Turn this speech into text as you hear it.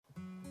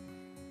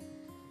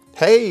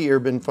Hey,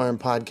 Urban Farm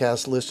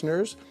Podcast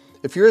listeners.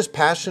 If you're as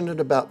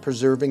passionate about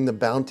preserving the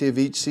bounty of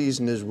each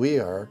season as we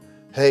are,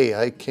 hey,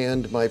 I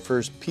canned my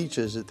first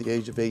peaches at the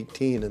age of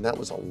 18, and that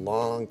was a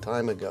long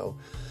time ago,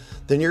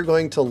 then you're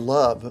going to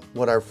love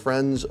what our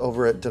friends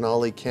over at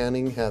Denali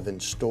Canning have in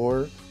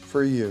store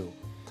for you.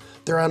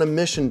 They're on a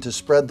mission to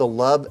spread the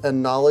love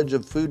and knowledge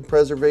of food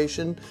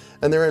preservation,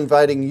 and they're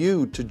inviting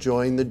you to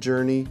join the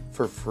journey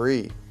for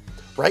free.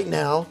 Right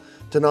now,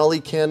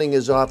 Denali Canning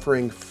is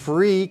offering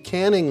free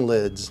canning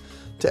lids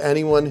to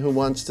anyone who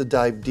wants to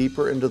dive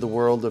deeper into the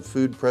world of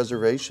food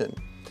preservation.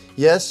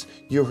 Yes,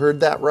 you heard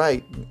that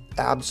right,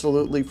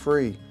 absolutely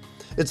free.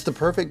 It's the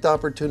perfect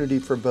opportunity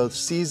for both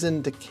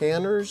seasoned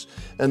canners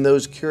and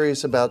those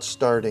curious about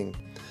starting.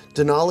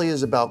 Denali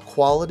is about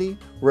quality,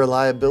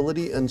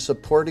 reliability, and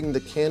supporting the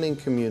canning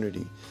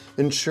community,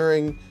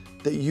 ensuring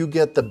that you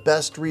get the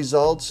best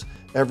results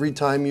every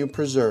time you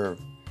preserve.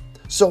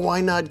 So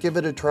why not give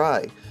it a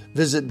try?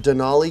 Visit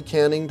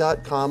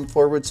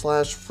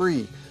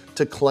denalicanning.com/free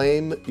to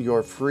claim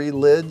your free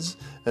lids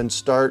and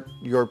start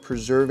your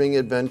preserving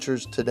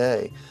adventures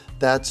today.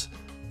 That's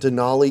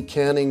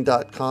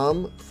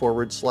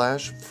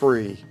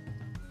denalicanning.com/free.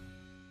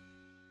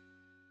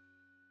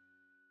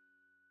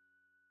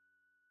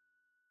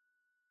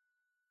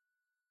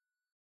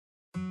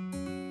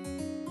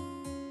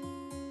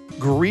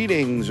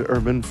 Greetings,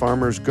 urban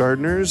farmers,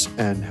 gardeners,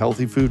 and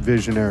healthy food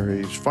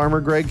visionaries. Farmer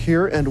Greg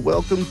here, and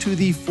welcome to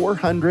the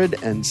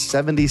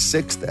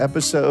 476th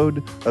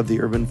episode of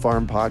the Urban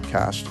Farm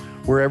Podcast,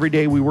 where every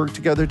day we work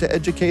together to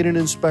educate and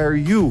inspire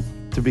you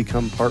to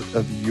become part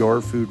of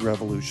your food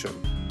revolution.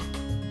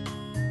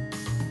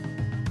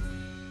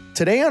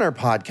 Today on our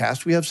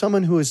podcast, we have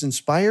someone who is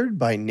inspired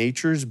by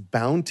nature's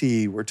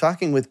bounty. We're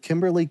talking with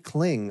Kimberly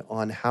Kling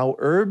on how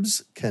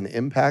herbs can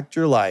impact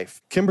your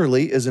life.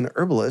 Kimberly is an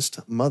herbalist,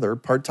 mother,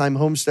 part-time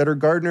homesteader,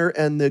 gardener,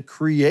 and the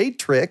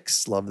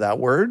creatrix, love that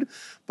word,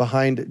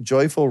 behind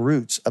Joyful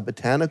Roots, a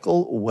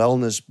botanical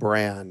wellness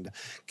brand.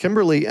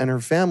 Kimberly and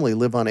her family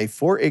live on a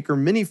 4-acre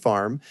mini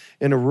farm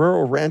in a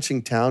rural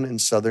ranching town in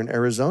southern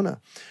Arizona.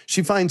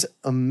 She finds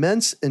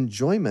immense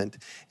enjoyment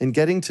in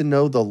getting to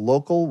know the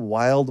local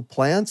wild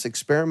plants,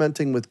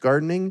 experimenting with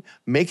gardening,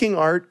 making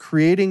art,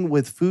 creating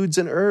with foods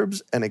and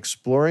herbs, and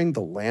exploring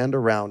the land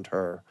around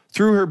her.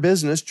 Through her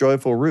business,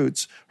 Joyful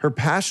Roots, her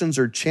passions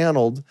are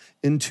channeled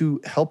into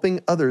helping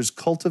others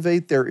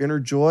cultivate their inner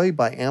joy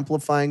by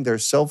amplifying their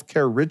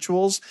self-care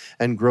rituals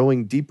and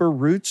growing deeper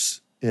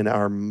roots in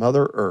our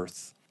Mother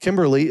Earth.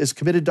 Kimberly is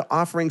committed to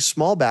offering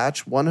small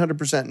batch,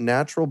 100%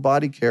 natural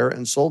body care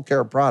and soul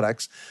care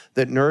products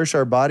that nourish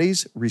our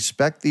bodies,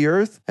 respect the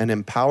earth, and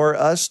empower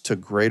us to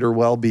greater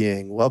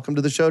well-being. Welcome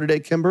to the show today,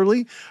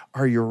 Kimberly.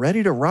 Are you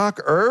ready to rock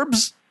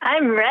herbs?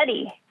 I'm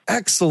ready.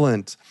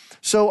 Excellent.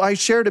 So I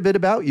shared a bit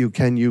about you.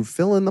 Can you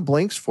fill in the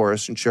blanks for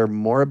us and share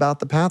more about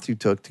the path you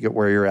took to get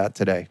where you're at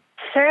today?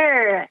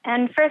 Sure.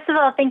 And first of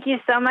all, thank you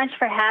so much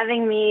for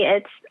having me.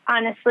 It's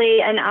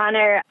honestly an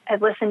honor.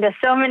 I've listened to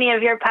so many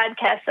of your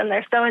podcasts, and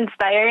they're so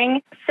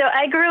inspiring. So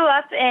I grew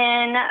up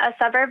in a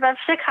suburb of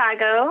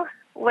Chicago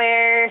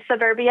where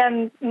suburbia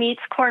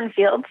meets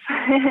cornfields.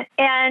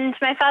 And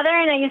my father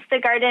and I used to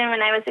garden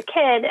when I was a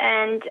kid,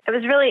 and I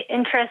was really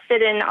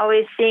interested in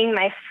always seeing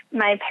my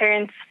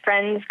parents'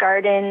 friends'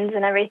 gardens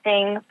and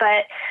everything.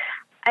 But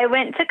I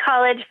went to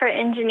college for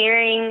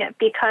engineering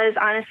because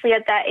honestly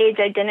at that age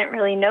I didn't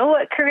really know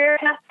what career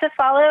path to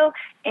follow,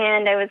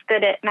 and I was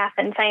good at math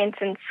and science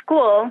in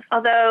school,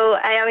 although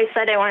I always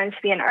said I wanted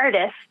to be an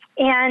artist.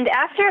 And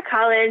after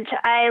college,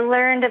 I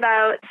learned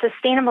about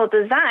sustainable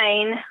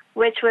design,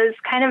 which was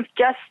kind of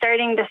just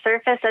starting to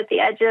surface at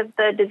the edge of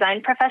the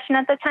design profession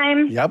at the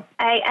time. Yep.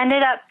 I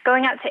ended up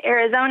going out to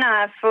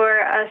Arizona for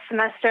a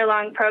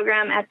semester-long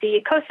program at the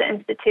COSA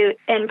Institute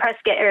in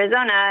Prescott,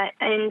 Arizona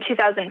in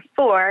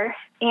 2004.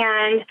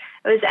 And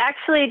it was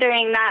actually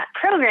during that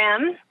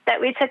program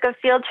that we took a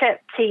field trip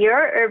to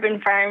your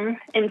urban farm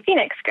in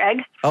Phoenix,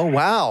 Greg. Oh,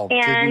 wow.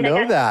 And didn't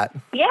know that.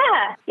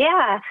 Yeah.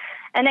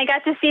 And I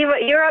got to see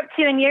what you're up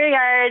to in your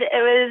yard.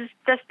 It was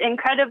just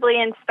incredibly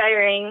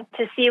inspiring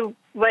to see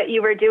what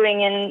you were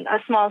doing in a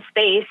small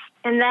space.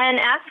 And then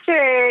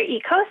after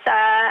ECOSA,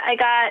 I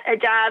got a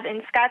job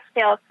in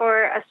Scottsdale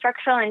for a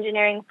structural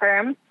engineering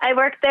firm. I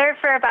worked there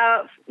for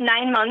about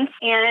 9 months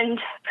and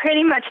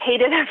pretty much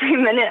hated every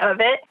minute of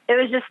it. It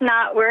was just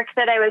not work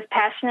that I was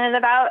passionate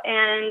about,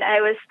 and I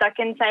was stuck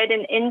inside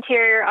an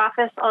interior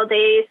office all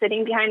day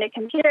sitting behind a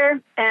computer.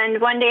 And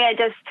one day I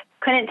just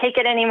couldn't take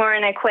it anymore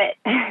and I quit.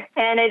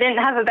 And I didn't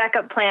have a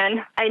backup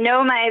plan. I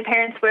know my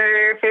parents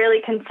were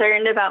fairly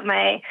concerned about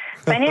my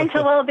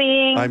financial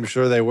well-being. I'm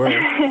sure they were.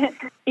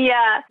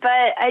 Yeah,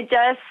 but I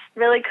just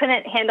really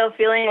couldn't handle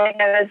feeling like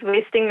I was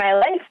wasting my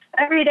life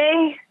every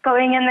day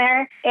going in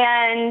there.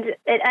 And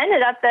it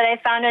ended up that I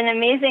found an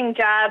amazing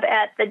job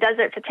at the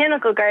Desert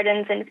Botanical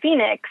Gardens in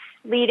Phoenix,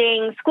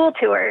 leading school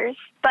tours.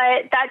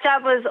 But that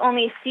job was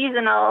only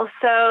seasonal,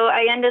 so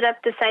I ended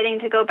up deciding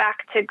to go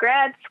back to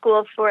grad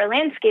school for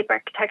landscape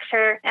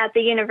architecture at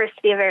the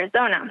University of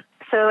Arizona.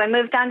 So I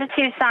moved down to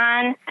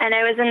Tucson, and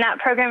I was in that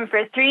program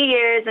for 3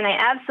 years, and I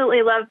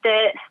absolutely loved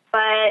it.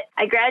 But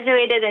I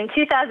graduated in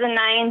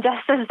 2009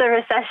 just as the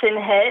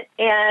recession hit,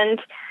 and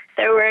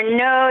there were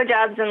no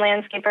jobs in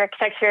landscape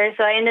architecture,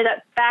 so I ended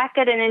up back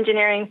at an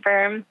engineering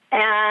firm,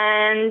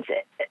 and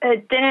I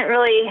didn't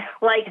really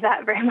like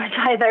that very much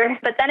either.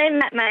 But then I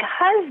met my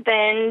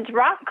husband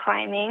rock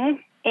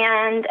climbing,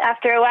 and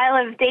after a while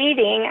of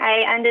dating,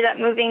 I ended up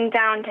moving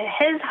down to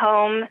his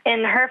home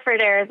in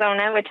Hereford,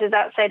 Arizona, which is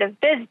outside of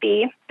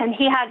Bisbee, and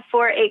he had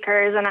 4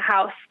 acres and a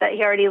house that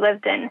he already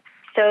lived in.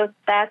 So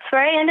that's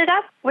where I ended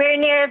up. We're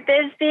near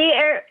Bisbee,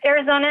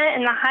 Arizona,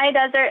 in the high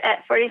desert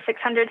at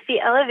 4,600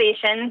 feet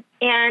elevation.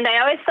 And I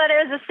always thought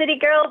I was a city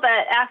girl,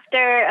 but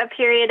after a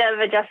period of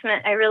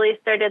adjustment, I really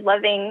started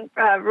loving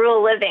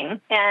rural living.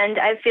 And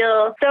I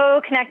feel so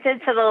connected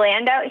to the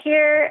land out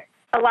here.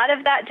 A lot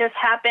of that just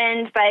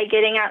happened by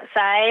getting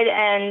outside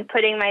and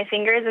putting my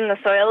fingers in the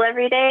soil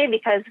every day,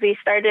 because we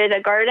started a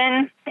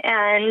garden,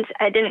 and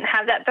I didn't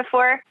have that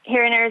before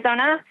here in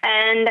Arizona.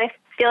 And I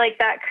feel like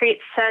that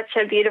creates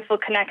such a beautiful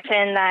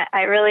connection that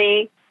I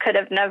really could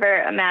have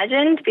never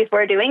imagined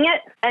before doing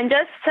it. And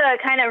just to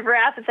kind of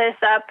wrap this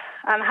up,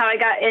 how I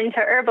got into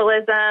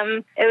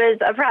herbalism, it was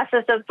a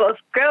process of both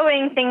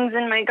growing things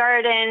in my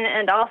garden,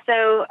 and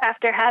also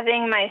after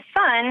having my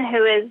son,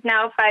 who is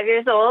now 5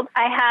 years old,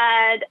 I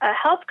had a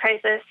health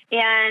crisis,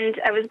 and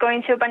I was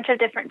going to a bunch of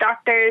different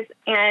doctors,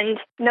 and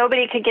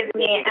nobody could give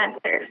me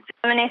answers.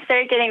 When I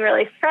started getting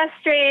really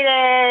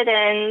frustrated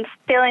and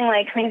feeling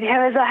like maybe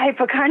I was a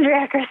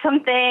hypochondriac or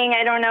something,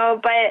 I don't know,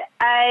 but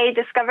I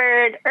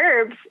discovered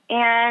herbs,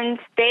 and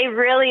they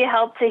really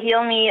helped to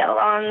heal me,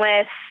 along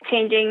with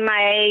changing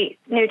my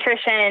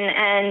nutrition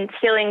and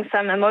healing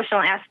some emotional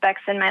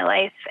aspects in my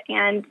life.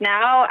 And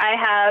now I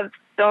have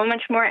so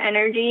much more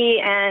energy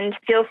and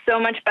feel so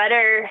much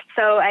better,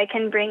 so I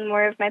can bring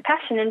more of my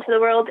passion into the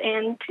world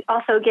and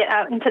also get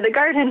out into the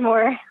garden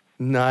more.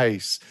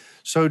 Nice.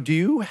 So do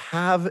you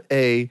have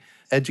a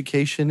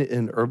education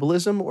in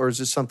herbalism, or is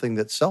this something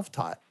that's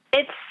self-taught?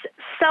 It's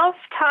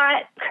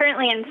self-taught,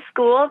 currently in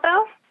school,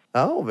 though.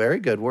 Oh, very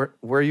good. Where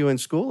are you in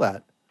school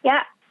at?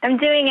 Yeah, I'm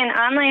doing an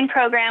online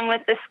program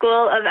with the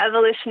School of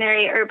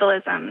Evolutionary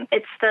Herbalism.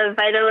 It's the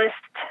Vitalist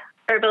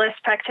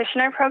Herbalist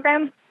Practitioner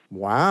Program.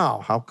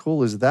 Wow, how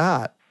cool is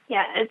that?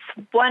 Yeah, it's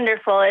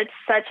wonderful. It's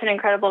such an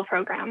incredible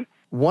program.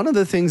 One of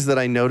the things that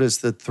I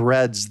noticed, the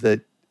threads that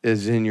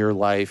is in your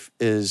life,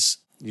 is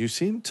you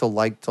seem to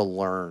like to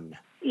learn.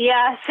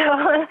 Yeah, so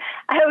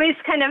I always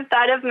kind of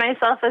thought of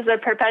myself as a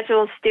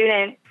perpetual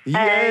student. Yay!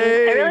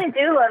 And I really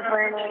do love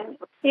learning.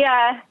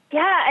 Yeah,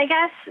 I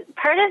guess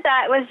part of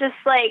that was just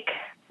like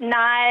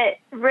not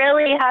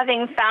really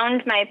having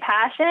found my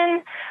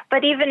passion.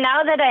 But even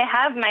now that I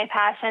have my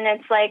passion,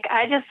 it's like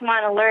I just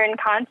want to learn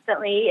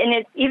constantly. And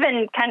it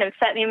even kind of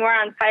set me more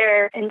on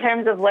fire in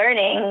terms of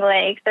learning.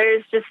 Like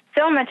there's just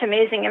so much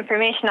amazing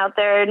information out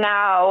there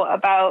now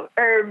about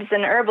herbs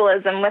and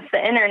herbalism with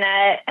the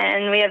internet.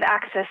 And we have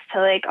access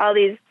to like all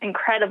these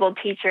incredible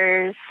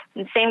teachers.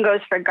 And same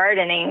goes for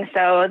gardening.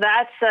 So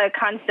that's a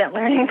constant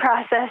learning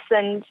process.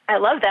 And I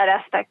love that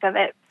aspect of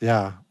it.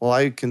 Yeah. Well,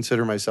 I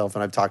consider myself,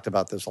 and I've talked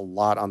about this a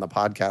lot on the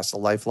podcast, a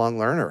lifelong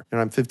learner. And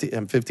I'm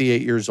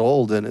 58 years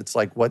old, and it's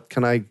like, what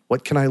can I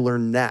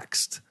learn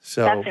next?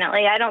 So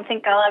definitely. I don't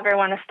think I'll ever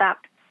want to stop.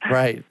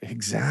 Right.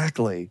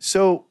 Exactly.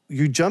 So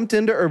you jumped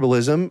into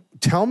herbalism.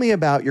 Tell me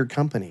about your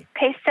company.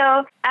 Okay.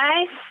 So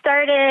I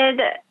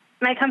started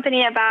my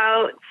company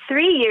about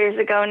 3 years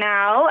ago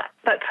now,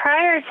 but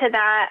prior to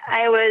that,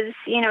 I was,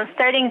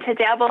 starting to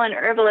dabble in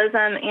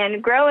herbalism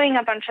and growing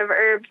a bunch of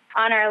herbs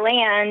on our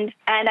land,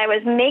 and I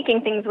was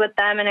making things with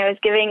them, and I was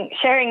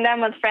sharing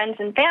them with friends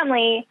and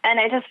family, and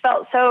I just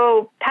felt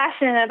so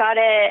passionate about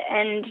it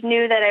and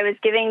knew that I was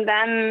giving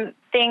them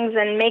things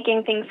and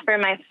making things for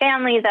my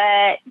family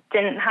that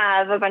didn't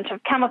have a bunch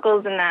of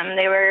chemicals in them.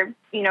 They were,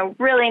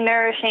 really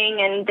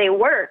nourishing, and they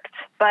worked,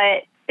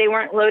 but they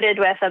weren't loaded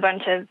with a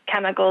bunch of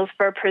chemicals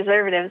for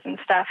preservatives and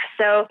stuff.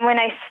 So when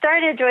I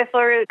started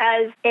Joyful Root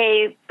as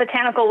a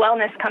botanical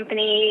wellness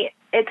company,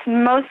 it's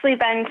mostly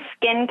been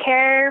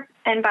skincare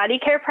and body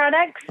care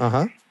products.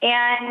 Uh-huh.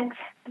 And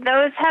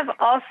those have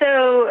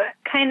also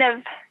kind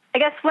of, I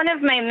guess one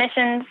of my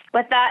missions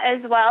with that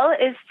as well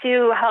is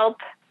to help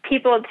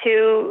people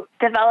to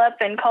develop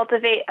and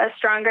cultivate a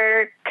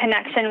stronger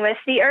connection with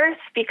the earth,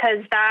 because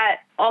that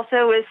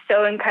also was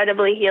so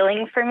incredibly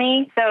healing for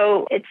me.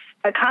 So it's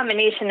a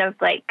combination of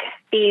like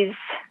these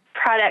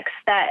products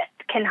that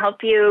can help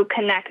you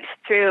connect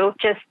through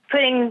just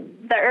putting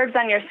the herbs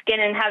on your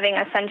skin and having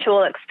a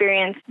sensual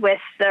experience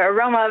with the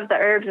aroma of the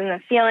herbs and the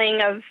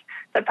feeling of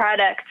the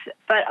product,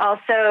 but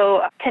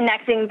also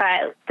connecting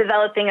by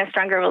developing a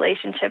stronger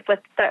relationship with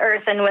the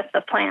earth and with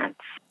the plants.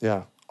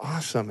 Yeah.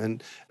 Awesome.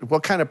 And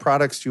what kind of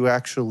products do you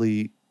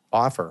actually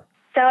offer?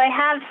 So I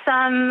have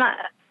some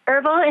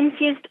herbal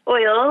infused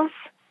oils.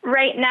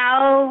 Right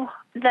now,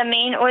 the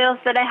main oils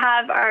that I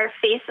have are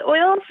face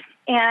oils.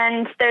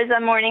 And there's a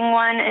morning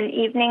one, an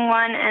evening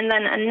one, and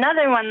then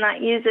another one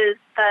that uses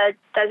the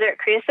desert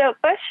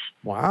creosote bush.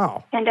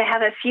 Wow. And I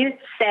have a few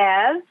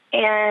salves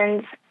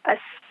and a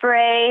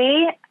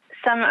spray,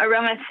 some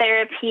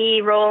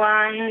aromatherapy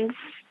roll-ons,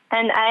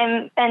 and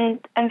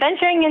I'm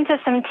venturing into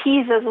some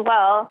teas as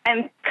well.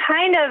 I'm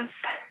kind of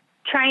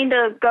trying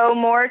to go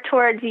more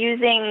towards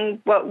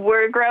using what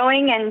we're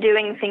growing and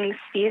doing things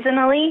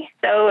seasonally.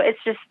 So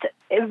it's just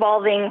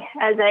evolving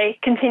as I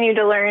continue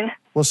to learn.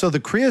 Well, so the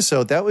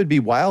creosote, that would be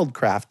wild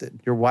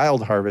crafted. You're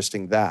wild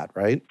harvesting that,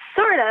 right?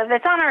 Sort of.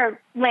 It's on our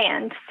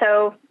land.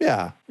 So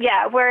yeah,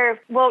 we're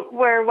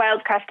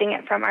wild crafting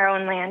it from our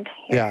own land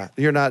here. Yeah,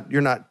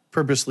 you're not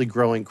purposely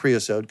growing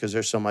creosote because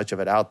there's so much of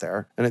it out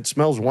there. And it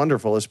smells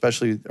wonderful,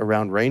 especially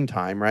around rain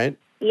time, right?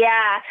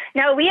 Yeah.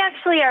 No, we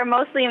actually are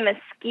mostly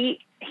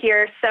mesquite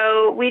here,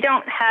 so we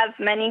don't have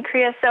many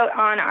creosote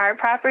on our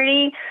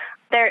property.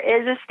 There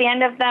is a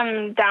stand of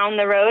them down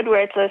the road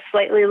where it's a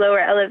slightly lower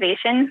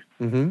elevation.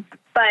 Mm-hmm.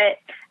 But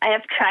I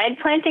have tried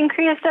planting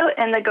creosote,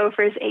 and the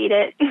gophers ate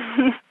it.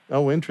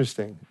 Oh,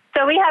 interesting.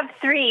 So we have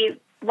 3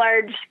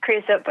 large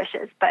creosote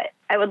bushes, but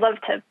I would love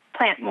to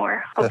plant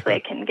more. Hopefully I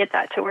can get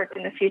that to work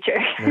in the future.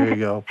 There you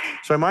go.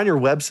 So I'm on your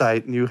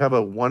website, and you have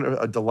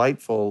a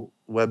delightful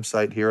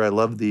website here. I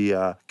love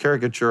the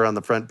caricature on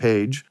the front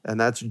page, and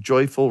that's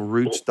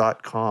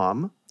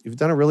joyfulroots.com. You've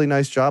done a really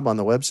nice job on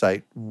the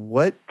website.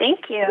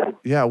 Thank you.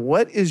 Yeah,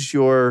 what is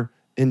your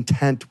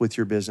intent with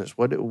your business?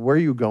 Where are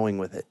you going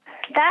with it?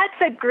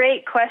 That's a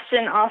great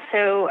question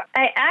also.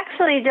 I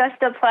actually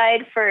just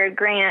applied for a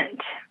grant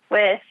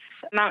with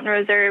Mountain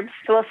Rose Herbs,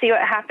 so we'll see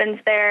what happens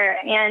there.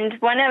 And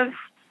one of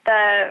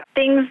the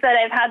things that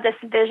I've had this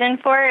vision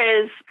for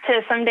is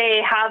to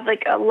someday have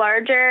like a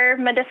larger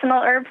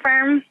medicinal herb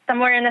farm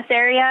somewhere in this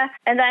area.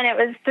 And then it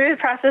was through the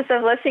process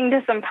of listening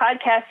to some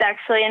podcasts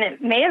actually, and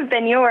it may have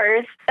been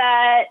yours,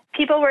 that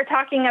people were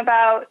talking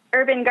about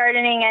urban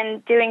gardening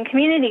and doing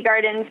community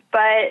gardens,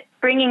 but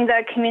bringing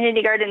the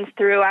community gardens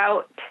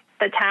throughout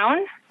the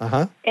town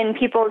in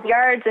people's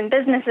yards and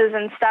businesses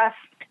and stuff.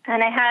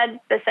 And I had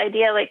this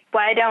idea, like,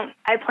 why don't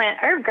I plant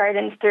herb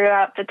gardens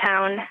throughout the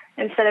town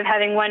instead of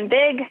having one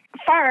big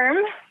farm?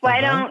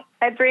 Why don't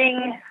I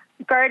bring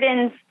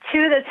gardens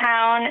to the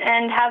town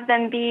and have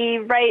them be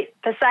right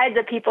beside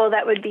the people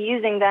that would be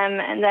using them,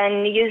 and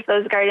then use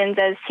those gardens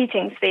as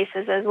teaching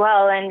spaces as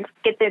well and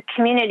get the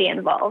community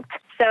involved?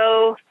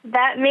 So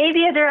that may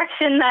be a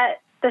direction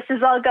that this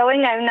is all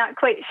going. I'm not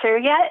quite sure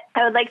yet.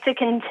 I would like to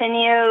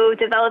continue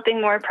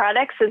developing more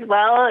products as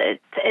well.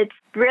 It's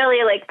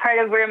really like part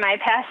of where my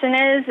passion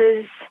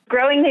is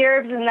growing the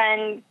herbs and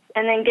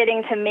then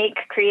getting to make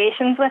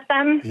creations with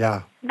them.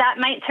 Yeah. That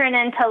might turn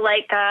into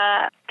like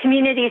a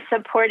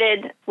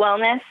community-supported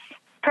wellness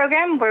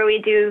program where we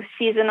do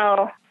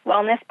seasonal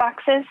wellness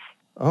boxes.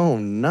 Oh,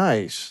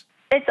 nice.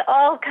 It's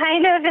all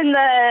kind of in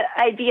the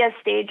idea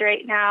stage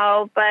right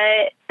now,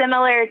 but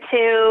similar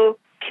to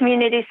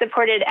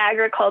community-supported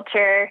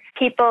agriculture,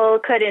 people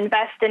could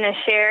invest in a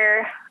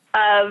share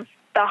of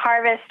the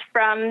harvest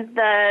from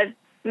the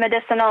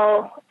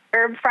medicinal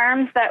herb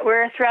farms that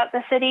were throughout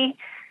the city,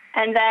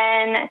 and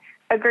then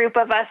a group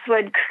of us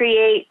would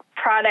create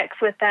products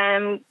with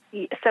them.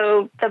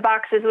 So the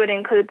boxes would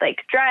include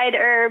like dried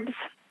herbs,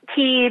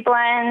 tea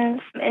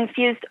blends,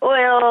 infused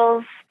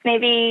oils,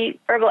 maybe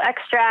herbal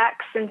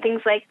extracts and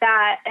things like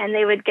that, and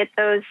they would get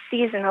those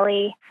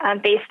seasonally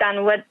based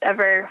on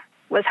whatever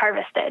was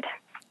harvested.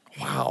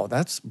 Wow,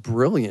 that's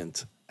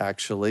brilliant,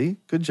 actually.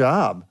 Good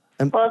job.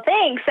 Well,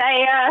 thanks.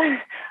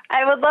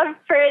 I would love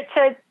for it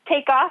to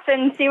take off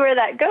and see where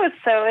that goes.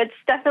 So it's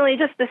definitely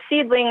just a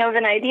seedling of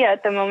an idea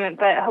at the moment,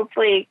 but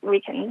hopefully we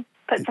can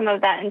put some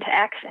of that into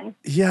action.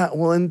 Yeah,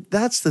 well, and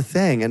that's the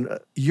thing. And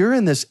you're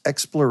in this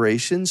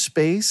exploration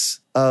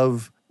space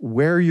of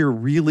where you're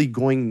really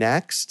going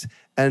next.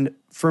 And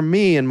for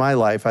me in my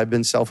life, I've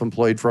been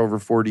self-employed for over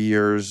 40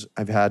 years.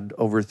 I've had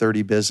over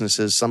 30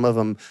 businesses. Some of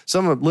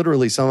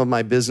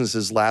my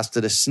businesses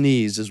lasted a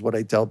sneeze is what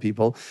I tell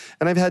people.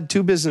 And I've had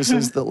 2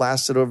 businesses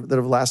that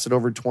have lasted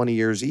over 20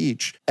 years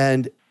each.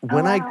 And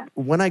when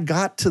I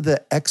got to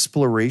the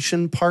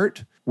exploration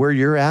part where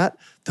you're at,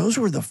 those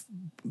were the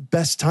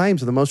best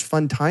times, the most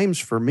fun times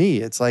for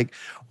me. It's like,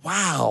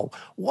 wow,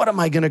 what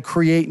am I going to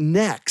create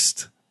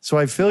next? So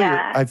I feel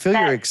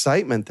your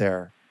excitement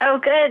there. Oh,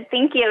 good.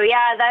 Thank you.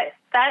 Yeah,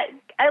 that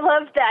I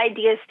love the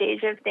idea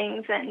stage of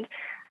things, and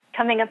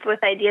coming up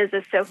with ideas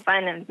is so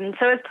fun, and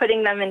so is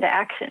putting them into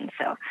action.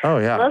 So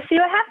we'll see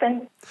what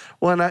happens.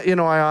 Well,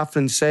 and I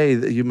often say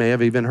that, you may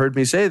have even heard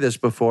me say this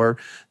before,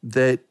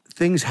 that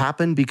things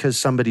happen because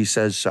somebody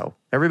says so.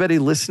 Everybody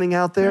listening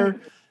out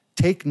there,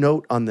 take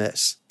note on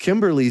this.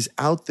 Kimberly's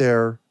out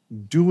there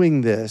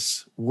doing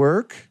this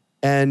work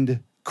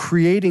and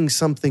creating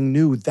something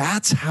new.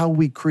 That's how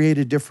we create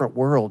a different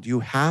world.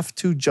 You have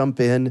to jump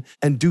in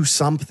and do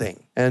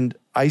something. And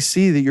I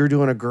see that you're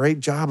doing a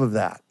great job of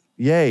that.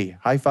 Yay.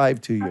 High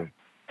five to you.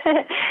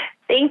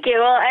 Thank you.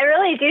 Well, I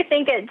really do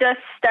think it just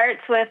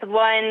starts with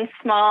one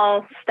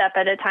small step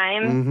at a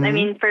time. I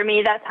mean, for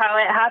me, that's how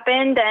it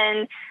happened.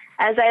 And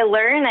as I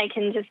learn, I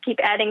can just keep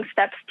adding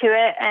steps to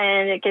it,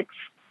 and it gets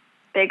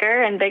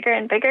bigger and bigger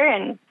and bigger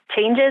and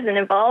changes and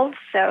evolves.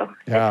 So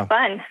it's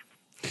fun.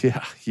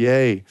 Yeah.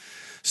 Yay.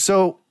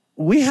 So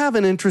we have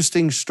an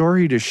interesting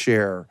story to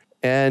share.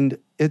 And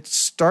it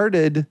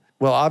started,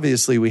 well,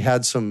 obviously we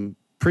had some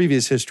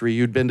previous history.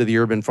 You'd been to the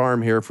urban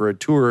farm here for a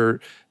tour,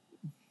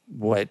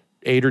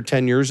 8 or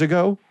 10 years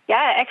ago?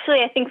 Yeah,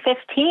 actually, I think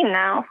 15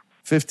 now.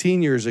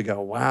 15 years ago.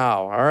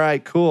 Wow. All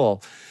right,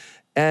 cool.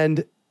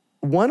 And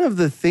one of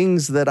the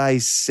things that I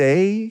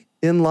say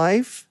in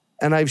life,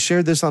 and I've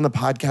shared this on the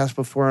podcast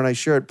before, and I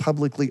share it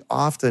publicly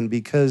often,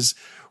 because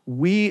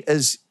we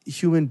as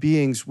human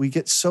beings, we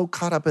get so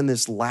caught up in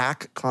this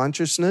lack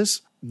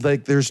consciousness,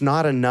 like there's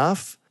not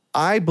enough.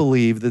 I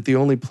believe that the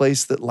only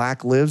place that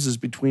lack lives is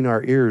between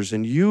our ears.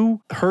 And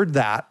you heard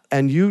that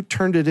and you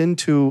turned it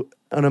into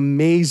an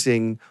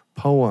amazing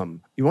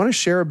poem. You want to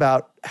share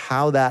about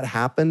how that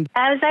happened?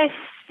 As I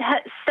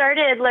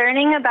started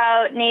learning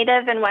about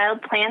native and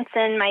wild plants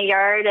in my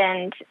yard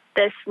and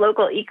this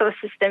local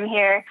ecosystem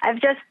here, I've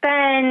just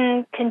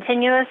been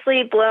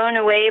continuously blown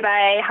away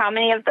by how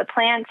many of the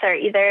plants are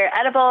either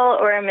edible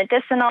or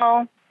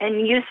medicinal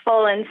and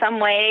useful in some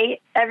way.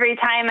 Every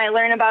time I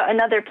learn about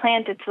another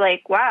plant, it's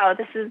like, wow,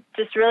 this is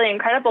just really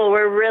incredible.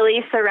 We're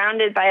really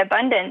surrounded by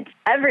abundance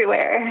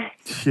everywhere,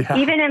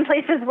 even in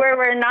places where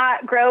we're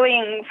not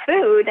growing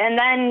food. And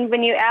then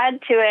when you add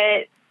to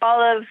it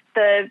all of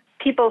the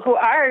people who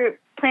are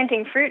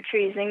planting fruit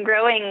trees and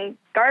growing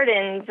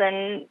gardens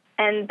and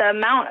the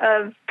amount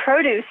of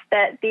produce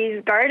that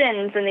these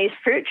gardens and these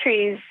fruit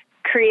trees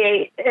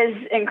create is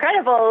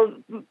incredible.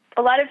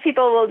 A lot of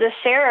people will just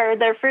share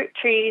their fruit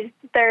trees,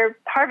 their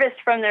harvest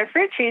from their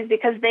fruit trees,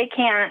 because they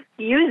can't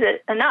use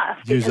it enough.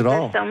 Use it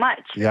all. There's so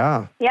much.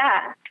 Yeah.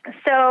 Yeah.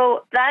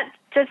 So that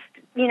just,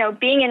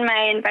 being in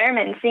my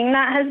environment and seeing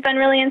that has been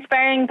really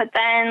inspiring. But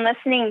then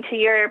listening to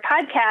your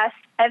podcast,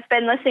 I've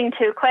been listening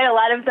to quite a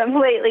lot of them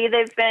lately.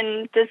 They've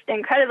been just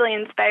incredibly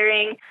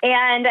inspiring.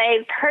 And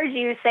I've heard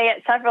you say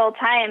it several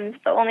times,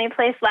 the only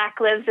place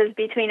lack lives is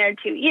between our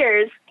two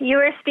ears. You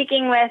were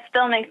speaking with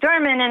Bill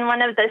McDorman in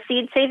one of the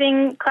seed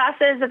saving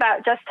classes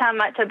about just how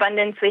much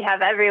abundance we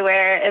have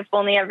everywhere if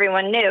only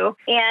everyone knew,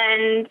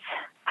 and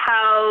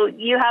how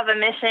you have a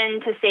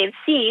mission to save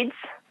seeds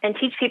and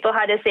teach people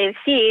how to save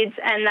seeds,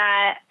 and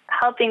that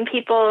helping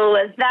people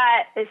with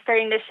that is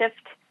starting to shift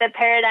the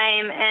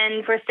paradigm,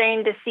 and we're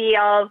starting to see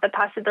all of the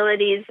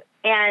possibilities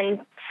and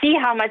see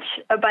how much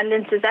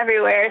abundance is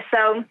everywhere.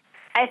 So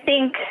I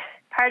think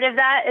part of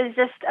that is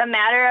just a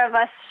matter of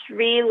us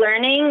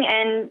relearning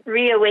and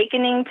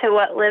reawakening to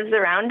what lives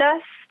around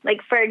us.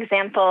 Like, for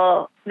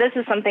example, this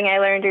is something I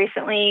learned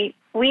recently.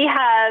 We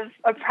have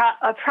a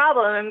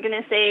problem, I'm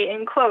going to say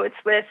in quotes,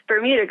 with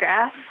Bermuda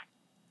grass.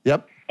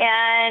 Yep.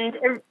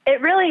 And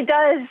it really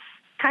does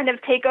kind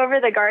of take over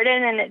the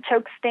garden and it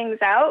chokes things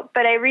out.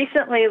 But I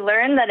recently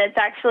learned that it's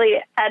actually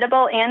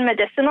edible and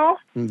medicinal.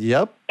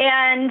 Yep.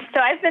 And so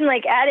I've been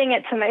adding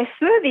it to my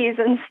smoothies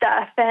and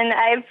stuff, and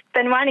I've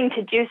been wanting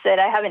to juice it.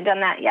 I haven't done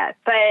that yet.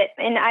 But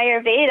in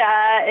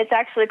Ayurveda, it's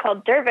actually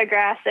called durva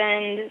grass,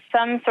 and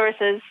some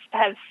sources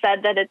have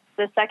said that it's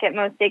the second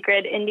most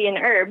sacred Indian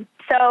herb.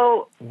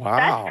 So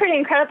That's pretty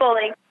incredible.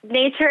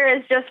 Nature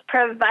is just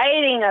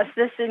providing us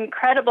this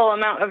incredible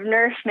amount of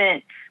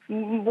nourishment,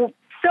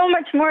 so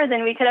much more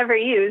than we could ever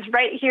use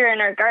right here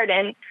in our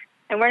garden,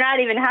 and we're not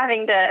even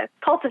having to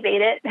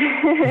cultivate it.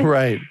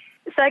 Right.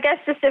 So I guess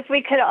just if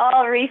we could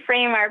all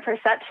reframe our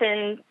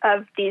perception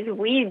of these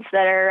weeds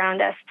that are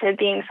around us to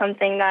being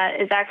something that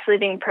is actually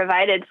being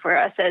provided for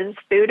us as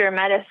food or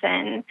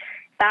medicine,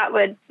 that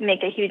would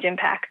make a huge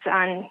impact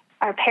on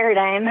our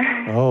paradigm.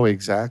 Oh,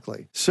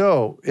 exactly.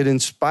 So it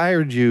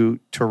inspired you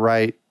to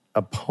write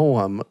a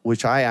poem,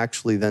 which I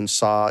actually then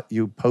saw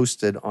you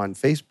posted on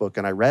Facebook,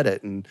 and I read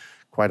it, and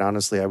quite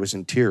honestly, I was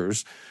in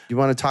tears. You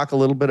want to talk a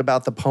little bit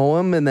about the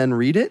poem and then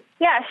read it?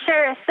 Yeah,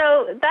 sure.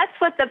 So that's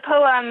what the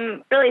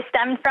poem really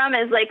stemmed from,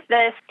 is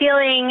this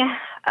feeling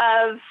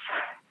of,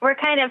 we're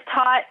kind of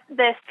taught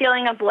this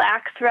feeling of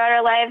lack throughout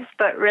our lives,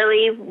 but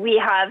really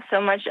we have so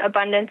much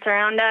abundance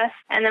around us.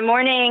 And the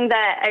morning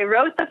that I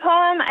wrote the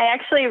poem, I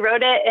actually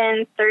wrote it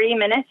in 30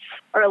 minutes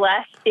or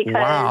less because...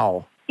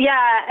 Wow. Yeah,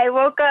 I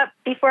woke up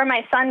before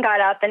my son got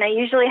up, and I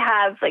usually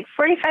have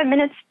 45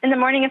 minutes in the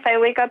morning if I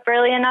wake up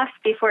early enough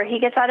before he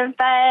gets out of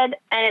bed,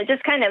 and it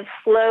just kind of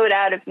flowed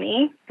out of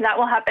me. That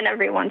will happen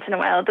every once in a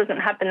while. It doesn't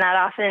happen that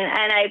often.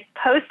 And I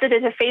posted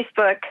it to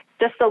Facebook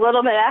just a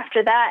little bit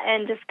after that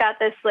and just got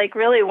this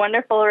really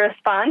wonderful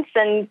response,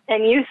 and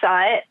you saw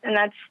it, and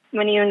that's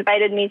when you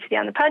invited me to be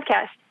on the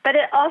podcast. But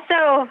it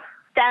also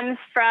stems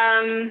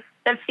from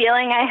the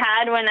feeling I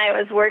had when I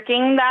was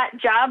working that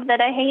job that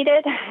I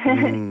hated.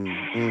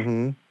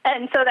 Mm-hmm.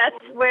 And so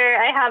that's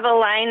where I have a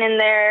line in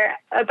there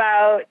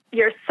about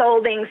your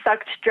soul being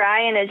sucked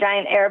dry in a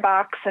giant air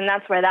box, and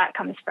that's where that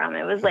comes from.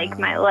 It was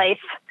my life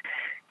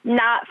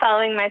not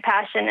following my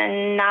passion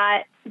and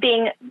not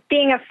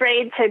being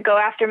afraid to go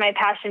after my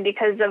passion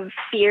because of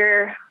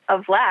fear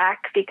of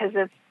lack, because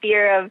of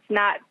fear of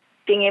not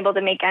being able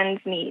to make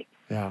ends meet.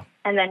 Yeah.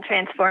 and then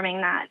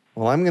transforming that.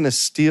 Well, I'm going to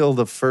steal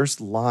the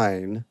first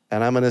line,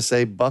 and I'm going to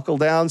say, buckle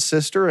down,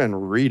 sister,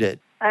 and read it.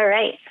 All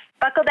right.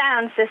 Buckle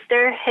down,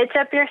 sister. Hitch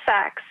up your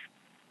socks.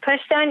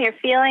 Push down your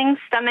feelings,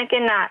 stomach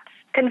in knots.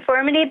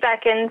 Conformity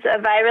beckons a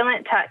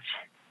virulent touch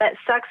that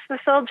sucks the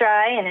soul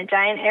dry in a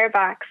giant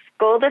airbox.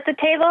 Gold at the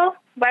table?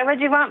 Why would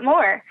you want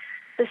more?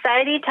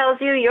 Society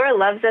tells you your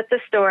love's at the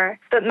store,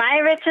 but my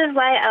riches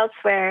lie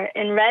elsewhere,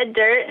 in red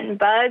dirt and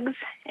bugs,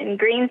 in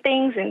green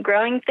things and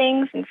growing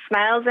things, and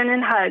smiles and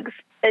in hugs.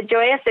 The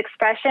joyous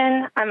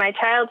expression on my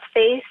child's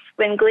face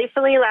when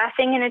gleefully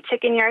laughing in a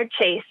chicken yard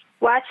chase.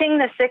 Watching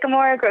the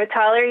sycamore grow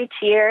taller each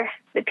year,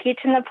 the peach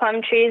and the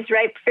plum trees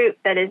ripe fruit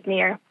that is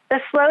near. The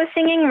slow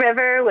singing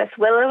river with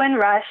willow and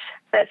rush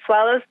that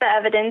swallows the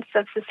evidence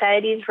of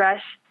society's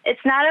rush.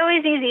 It's not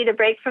always easy to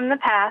break from the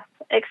path,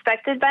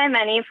 expected by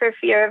many for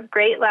fear of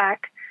great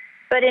lack.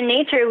 But in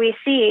nature we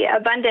see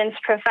abundance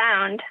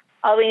profound.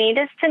 All we need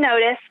is to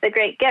notice the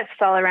great gifts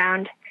all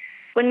around.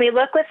 When we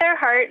look with our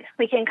heart,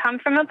 we can come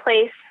from a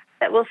place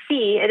that will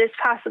see it is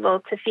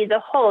possible to feed the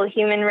whole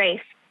human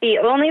race. The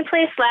only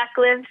place lack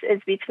lives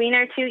is between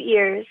our two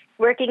ears.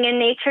 Working in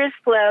nature's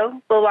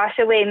flow will wash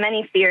away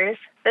many fears.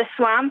 The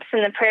swamps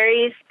and the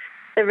prairies,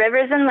 the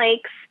rivers and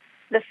lakes,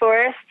 the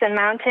forests and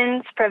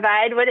mountains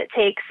provide what it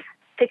takes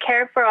to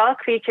care for all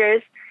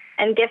creatures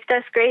and gift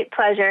us great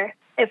pleasure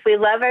if we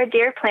love our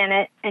dear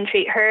planet and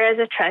treat her as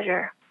a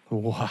treasure.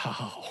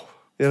 Wow.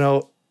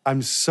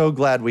 I'm so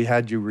glad we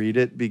had you read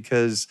it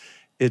because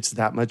it's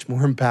that much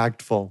more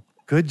impactful.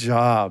 Good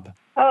job.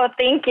 Oh,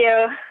 thank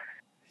you.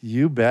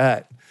 You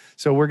bet.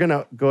 So we're going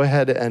to go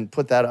ahead and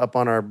put that up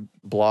on our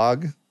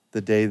blog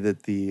the day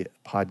that the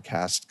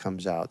podcast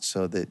comes out,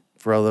 so that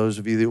for all those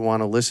of you that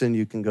want to listen,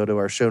 you can go to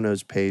our show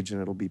notes page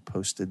and it'll be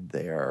posted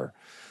there.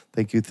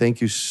 Thank you.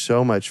 Thank you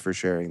so much for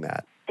sharing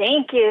that.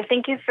 Thank you.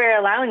 Thank you for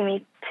allowing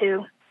me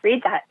to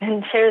read that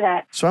and share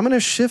that. So I'm going to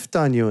shift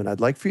on you, and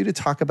I'd like for you to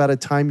talk about a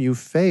time you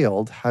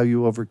failed, how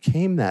you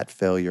overcame that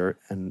failure,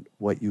 and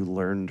what you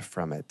learned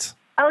from it.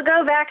 I'll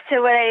go back to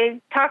what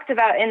I talked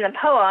about in the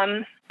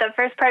poem. The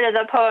first part of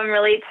the poem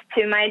relates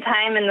to my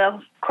time in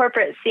the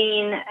corporate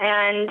scene.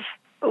 And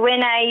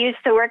when I used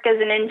to work as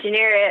an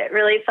engineer, it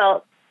really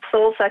felt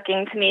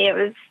soul-sucking to me.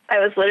 I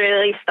was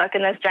literally stuck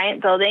in this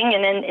giant building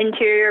in an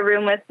interior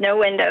room with no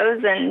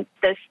windows and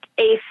this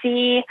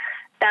AC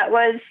that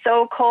was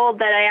so cold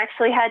that I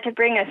actually had to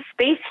bring a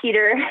space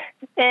heater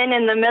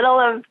in the middle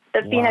of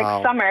the Phoenix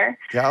summer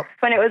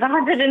when it was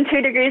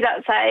 102 degrees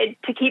outside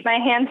to keep my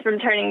hands from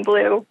turning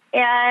blue.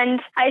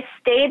 And I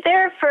stayed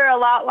there for a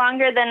lot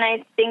longer than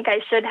I think I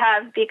should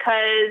have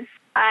because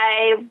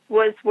I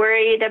was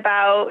worried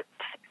about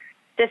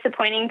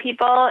disappointing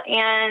people,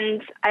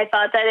 and I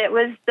thought that it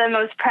was the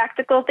most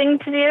practical thing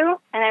to do.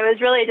 And I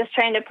was really just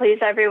trying to please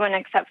everyone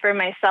except for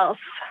myself.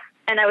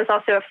 And I was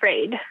also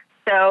afraid.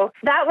 So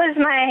that was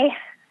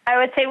I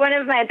would say one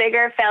of my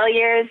bigger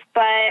failures,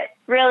 but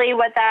really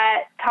what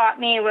that taught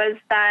me was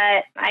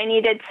that I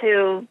needed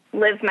to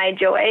live my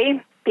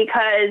joy,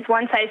 because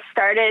once I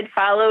started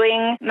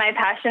following my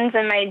passions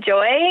and my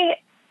joy,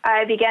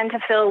 I began to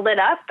feel lit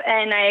up,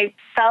 and I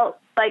felt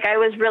like I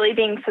was really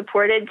being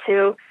supported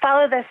to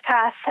follow this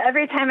path.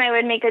 Every time I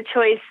would make a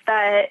choice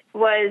that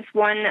was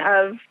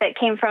that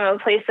came from a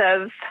place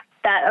of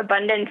that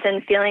abundance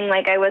and feeling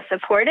like I was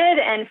supported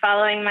and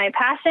following my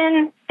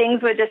passion,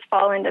 things would just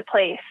fall into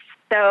place.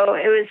 So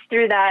it was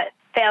through that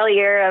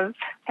failure of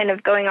kind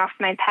of going off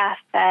my path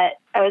that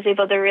I was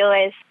able to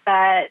realize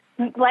that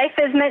life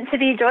is meant to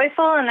be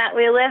joyful, and that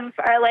when we live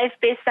our life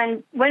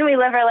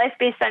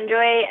based on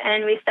joy,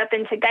 and we step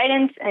into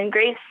guidance and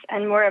grace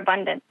and more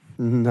abundance.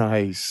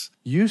 Nice.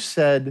 You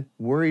said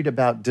worried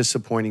about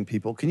disappointing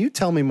people. Can you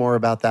tell me more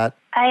about that?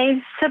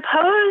 I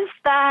suppose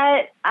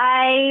that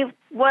I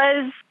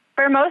was,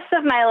 for most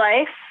of my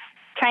life,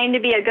 trying to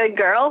be a good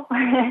girl.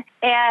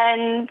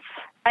 And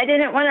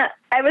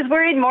I was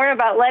worried more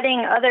about letting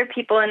other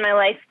people in my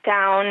life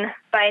down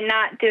by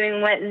not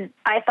doing what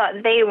I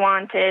thought they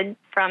wanted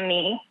from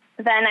me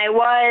than I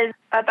was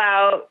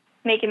about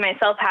making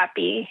myself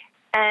happy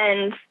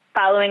and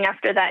following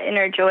after that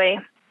inner joy.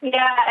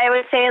 Yeah, I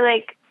would say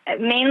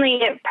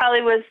mainly it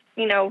probably was,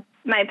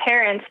 my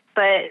parents,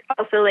 but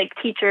also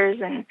teachers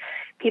and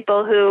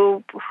people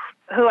who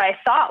I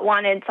thought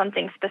wanted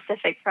something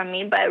specific from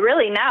me. But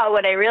really now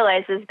what I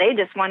realize is they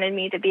just wanted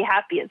me to be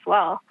happy as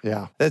well.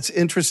 Yeah, that's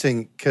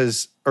interesting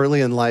because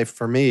early in life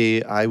for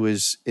me, I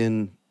was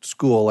in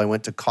school. I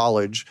went to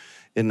college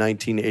in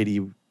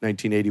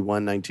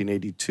 1981,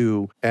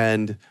 1982.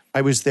 And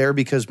I was there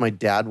because my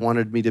dad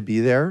wanted me to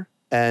be there.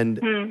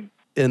 And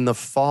in the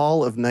fall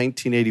of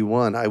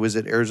 1981, I was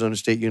at Arizona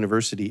State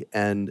University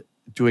and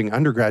doing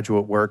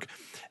undergraduate work.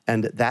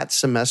 And that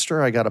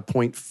semester, I got a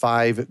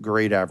 0.5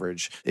 grade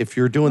average. If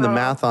you're doing the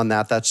math on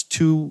that, that's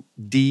 2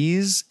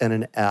 Ds and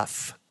an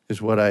F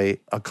is what I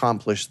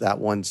accomplished that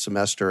one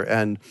semester.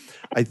 And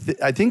I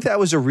think that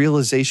was a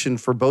realization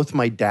for both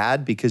my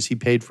dad, because he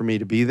paid for me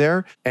to be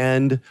there,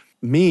 and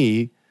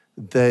me,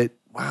 that,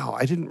 wow,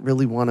 I didn't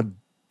really want to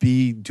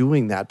be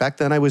doing that. Back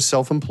then I was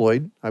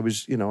self-employed. I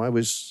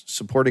was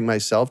supporting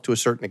myself to a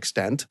certain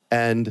extent.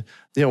 And,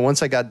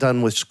 once I got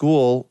done with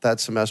school that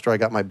semester, I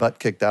got my butt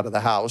kicked out of the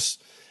house.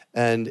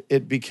 And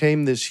it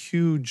became this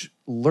huge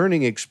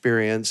learning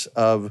experience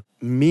of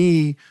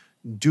me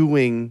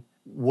doing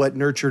what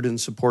nurtured and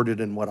supported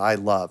and what I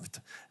loved.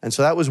 And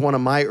so that was one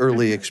of my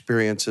early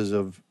experiences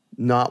of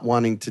not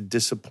wanting to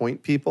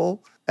disappoint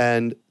people.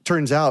 And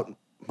turns out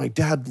my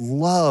dad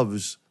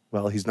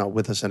he's not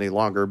with us any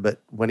longer,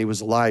 but when he was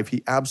alive,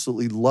 he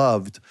absolutely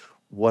loved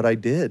what I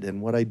did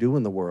and what I do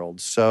in the world.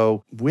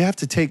 So we have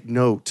to take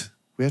note.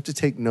 We have to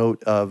take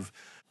note of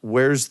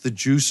where's the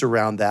juice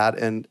around that,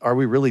 and are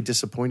we really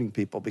disappointing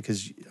people?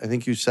 Because I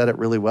think you said it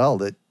really well,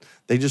 that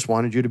they just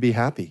wanted you to be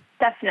happy.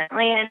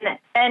 Definitely,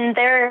 and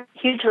they're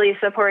hugely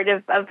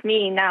supportive of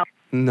me now.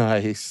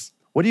 Nice.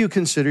 What do you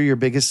consider your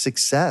biggest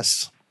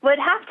success? Would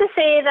have to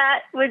say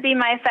that would be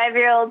my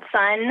 5-year-old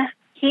son.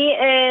 He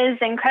is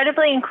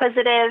incredibly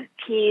inquisitive.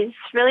 He's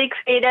really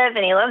creative,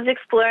 and he loves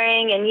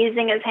exploring and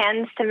using his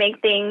hands to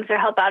make things or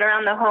help out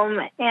around the home.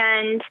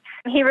 And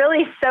he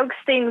really soaks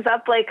things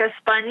up like a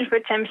sponge,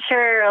 which I'm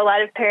sure a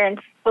lot of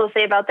parents will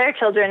say about their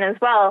children as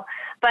well.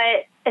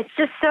 But it's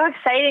just so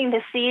exciting to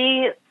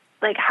see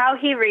how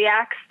he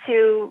reacts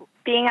to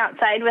being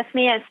outside with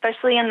me,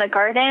 especially in the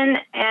garden,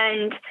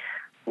 and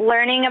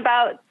learning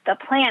about the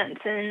plants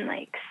and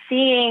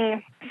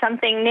seeing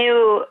something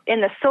new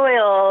in the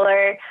soil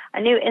or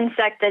a new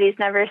insect that he's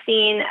never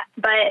seen.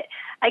 But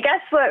I guess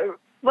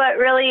what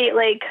really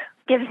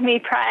gives me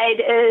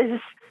pride is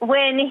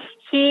when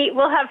he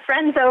will have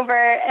friends over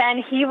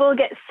and he will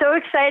get so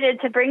excited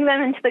to bring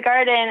them into the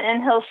garden,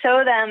 and he'll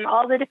show them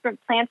all the different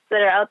plants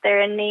that are out there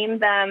and name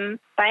them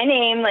by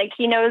name.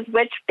 He knows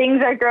which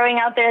things are growing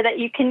out there that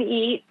you can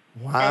eat.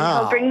 Wow. And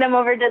he'll bring them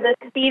over to the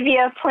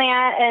stevia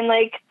plant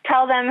and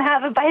tell them,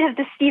 have a bite of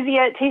the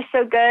stevia, it tastes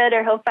so good.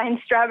 Or he'll find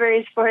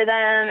strawberries for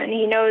them, and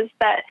he knows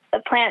that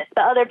the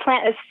other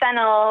plant is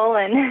fennel.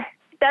 And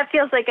that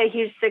feels like a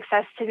huge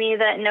success to me,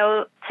 to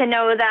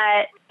know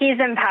that he's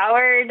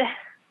empowered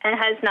and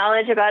has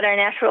knowledge about our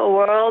natural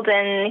world,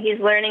 and he's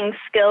learning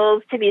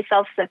skills to be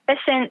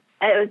self-sufficient.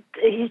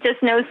 He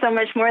just knows so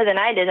much more than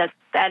I did at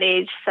that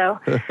age. So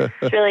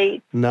it's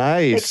really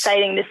nice,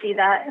 exciting to see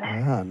that.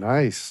 Ah,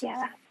 nice.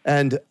 Yeah.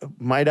 And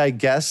might I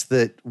guess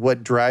that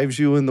what drives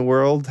you in the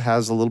world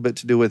has a little bit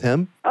to do with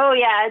him? Oh,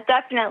 yeah,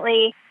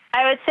 definitely.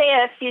 I would say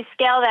if you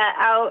scale that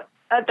out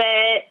a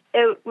bit,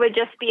 it would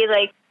just be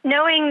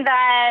knowing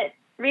that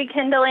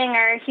rekindling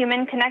our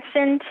human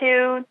connection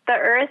to the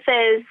earth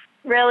is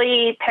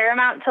really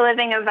paramount to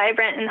living a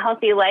vibrant and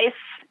healthy life.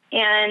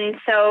 And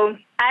so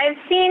I've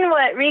seen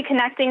what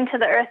reconnecting to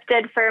the earth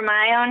did for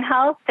my own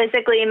health,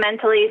 physically,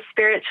 mentally,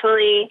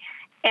 spiritually.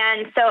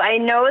 And so I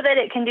know that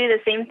it can do the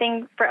same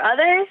thing for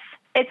others.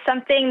 It's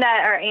something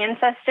that our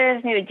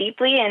ancestors knew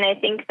deeply, and I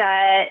think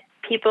that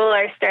people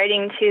are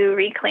starting to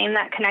reclaim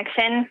that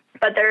connection.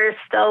 But there's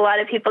still a lot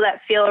of people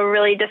that feel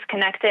really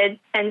disconnected.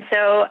 And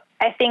so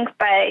I think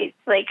by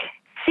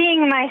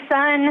seeing my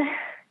son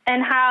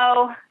and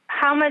how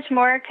much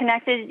more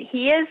connected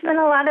he is than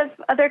a lot of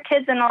other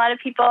kids and a lot of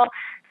people,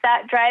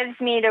 that drives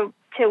me to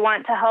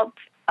want to help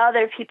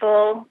other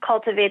people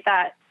cultivate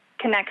that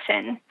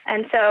connection.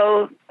 And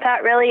so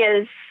that really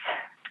is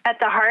at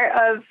the heart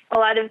of a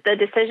lot of the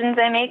decisions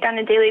I make on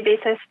a daily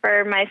basis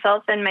for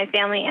myself and my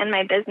family and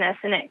my business.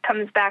 And it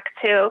comes back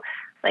to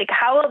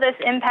how will this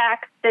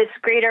impact this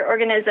greater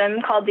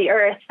organism called the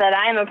earth that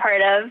I'm a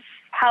part of?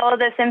 How will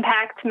this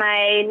impact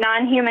my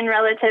non-human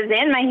relatives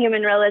and my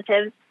human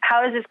relatives?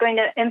 How is this going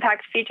to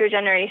impact future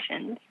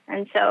generations?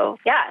 And so,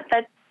 yeah,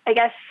 that's, I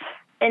guess,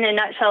 in a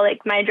nutshell,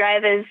 my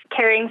drive is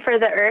caring for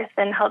the earth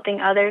and helping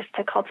others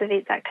to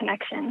cultivate that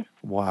connection.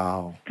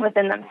 Wow.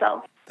 Within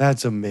themselves.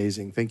 That's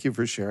amazing. Thank you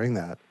for sharing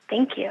that.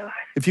 Thank you.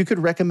 If you could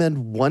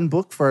recommend one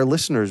book for our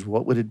listeners,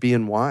 what would it be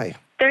and why?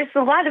 There's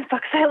a lot of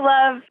books I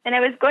love, and I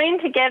was going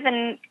to give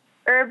an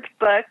herb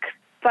book,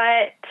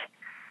 but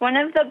one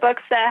of the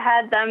books that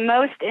had the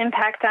most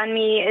impact on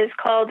me is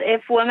called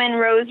If Women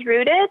Rose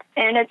Rooted,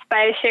 and it's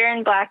by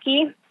Sharon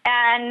Blackie.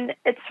 And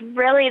it's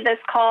really this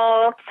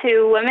call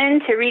to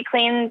women to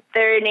reclaim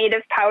their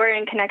native power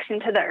and connection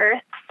to the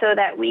earth so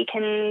that we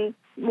can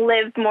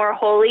live more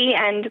wholly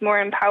and more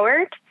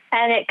empowered.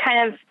 And it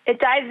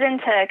dives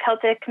into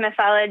Celtic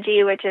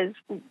mythology, which is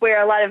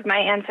where a lot of my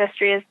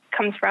ancestry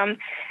comes from.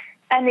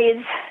 And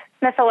these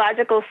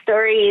mythological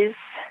stories,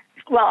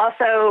 while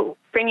also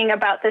bringing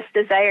about this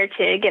desire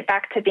to get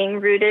back to being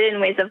rooted in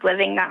ways of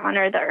living that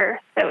honor the earth.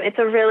 So it's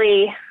a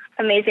really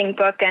amazing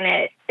book, and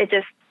it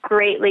just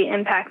greatly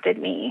impacted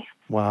me.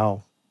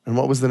 Wow. And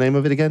what was the name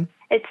of it again?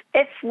 It's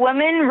If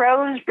Women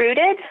Rose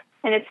Rooted,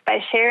 and it's by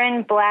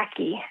Sharon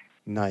Blackie.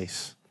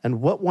 Nice.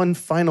 And what one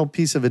final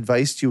piece of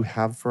advice do you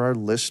have for our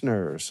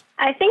listeners?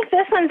 I think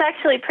this one's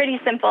actually pretty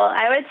simple.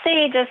 I would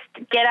say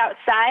just get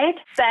outside,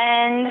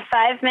 spend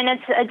 5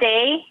 minutes a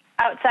day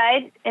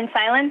outside in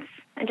silence,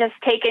 and just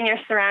take in your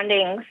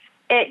surroundings.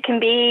 It can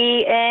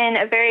be in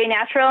a very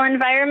natural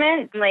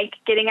environment, like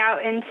getting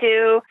out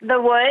into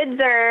the woods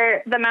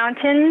or the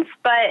mountains,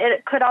 but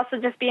it could also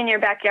just be in your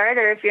backyard,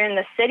 or if you're in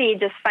the city,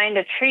 just find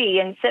a tree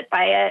and sit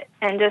by it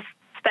and just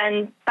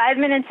spend 5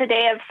 minutes a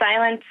day of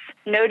silence,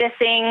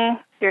 noticing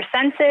your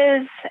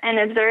senses and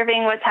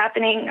observing what's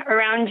happening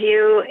around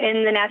you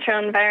in the natural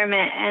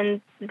environment.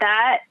 And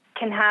that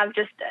can have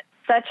just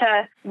such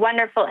a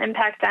wonderful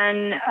impact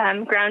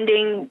on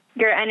grounding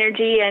your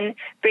energy and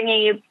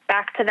bringing you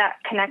back to that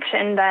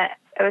connection that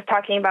I was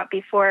talking about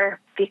before,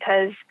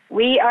 because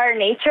we are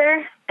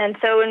nature. And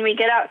so when we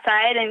get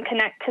outside and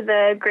connect to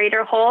the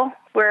greater whole,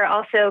 we're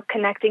also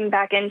connecting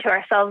back into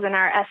ourselves and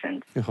our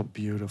essence. Oh,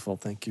 beautiful.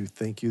 Thank you.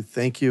 Thank you.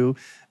 Thank you.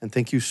 And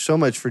thank you so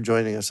much for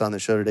joining us on the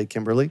show today,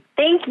 Kimberly.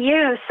 Thank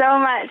you so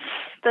much.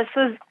 This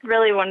was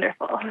really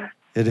wonderful.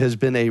 It has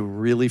been a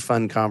really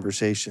fun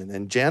conversation.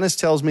 And Janice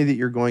tells me that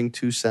you're going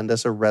to send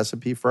us a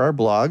recipe for our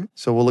blog.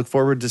 So we'll look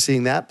forward to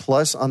seeing that.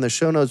 Plus, on the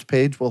show notes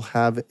page, we'll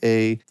have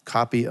a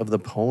copy of the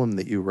poem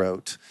that you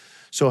wrote.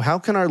 So how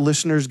can our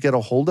listeners get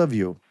a hold of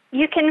you?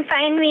 You can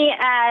find me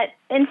at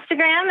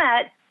Instagram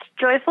at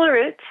Joyful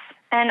Roots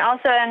and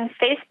also on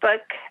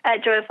Facebook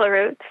at Joyful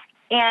Roots.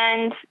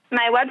 And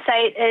my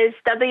website is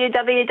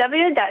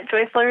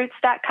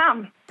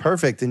www.joyfulroots.com.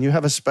 Perfect. And you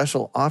have a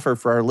special offer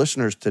for our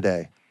listeners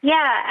today.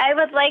 Yeah, I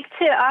would like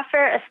to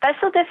offer a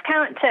special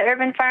discount to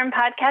Urban Farm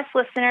podcast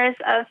listeners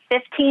of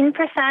 15%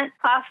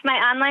 off my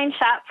online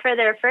shop for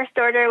their first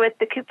order with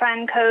the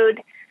coupon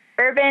code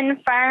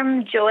Urban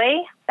Farm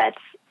Joy. That's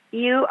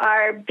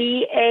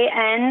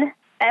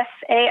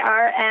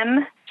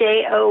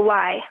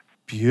URBANFARMJOY.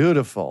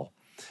 Beautiful.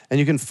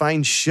 And you can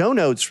find show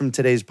notes from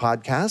today's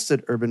podcast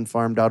at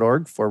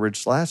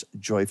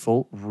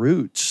urbanfarm.org/joyful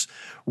roots.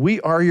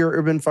 We are your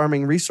urban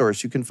farming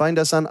resource. You can find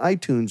us on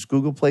iTunes,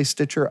 Google Play,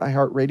 Stitcher,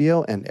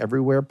 iHeartRadio, and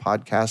everywhere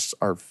podcasts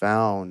are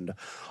found.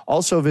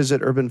 Also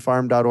visit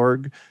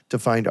urbanfarm.org to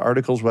find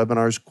articles,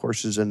 webinars,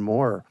 courses, and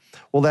more.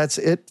 Well, that's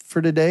it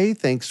for today.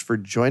 Thanks for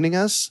joining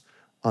us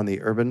on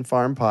the Urban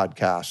Farm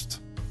Podcast.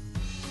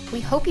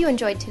 We hope you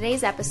enjoyed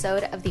today's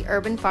episode of the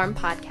Urban Farm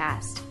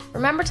Podcast.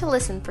 Remember to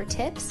listen for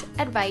tips,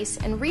 advice,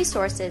 and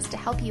resources to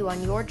help you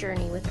on your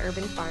journey with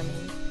urban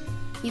farming.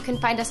 You can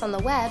find us on the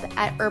web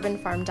at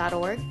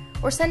urbanfarm.org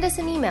or send us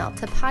an email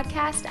to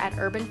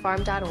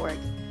podcast@urbanfarm.org.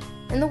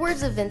 In the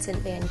words of Vincent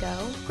van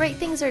Gogh, great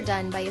things are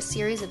done by a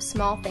series of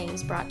small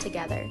things brought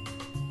together.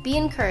 Be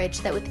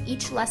encouraged that with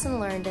each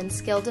lesson learned and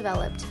skill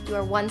developed, you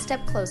are one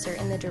step closer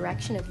in the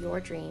direction of your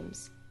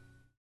dreams.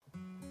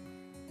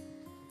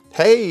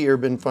 Hey,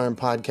 Urban Farm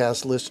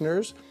Podcast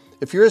listeners.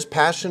 If you're as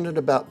passionate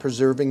about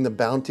preserving the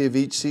bounty of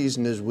each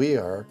season as we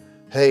are,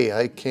 hey,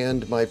 I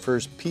canned my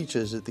first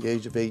peaches at the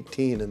age of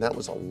 18, and that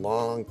was a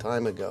long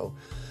time ago,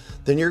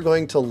 then you're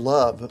going to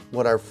love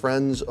what our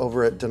friends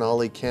over at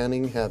Denali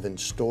Canning have in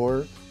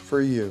store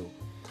for you.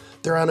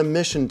 They're on a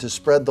mission to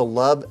spread the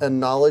love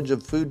and knowledge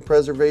of food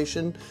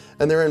preservation,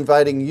 and they're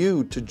inviting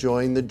you to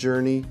join the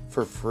journey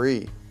for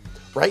free.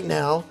 Right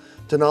now,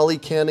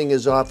 Denali Canning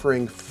is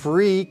offering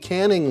free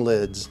canning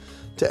lids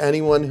to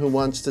anyone who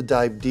wants to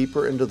dive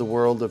deeper into the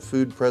world of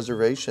food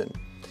preservation.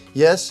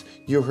 Yes,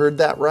 you heard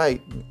that right,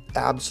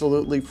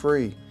 absolutely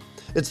free.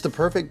 It's the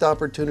perfect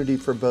opportunity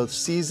for both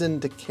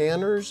seasoned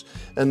canners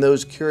and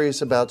those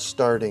curious about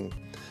starting.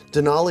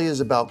 Denali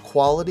is about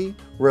quality,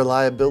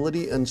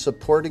 reliability, and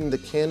supporting the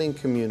canning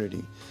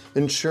community,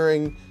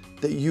 ensuring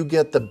that you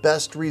get the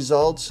best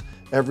results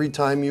every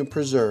time you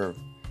preserve.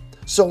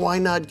 So why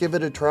not give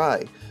it a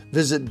try?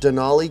 Visit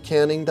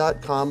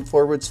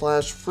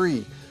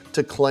denalicanning.com/free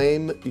to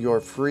claim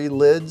your free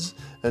lids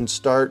and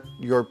start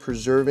your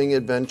preserving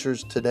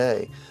adventures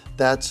today.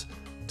 That's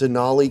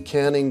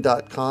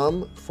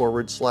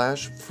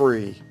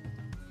denalicanning.com/free.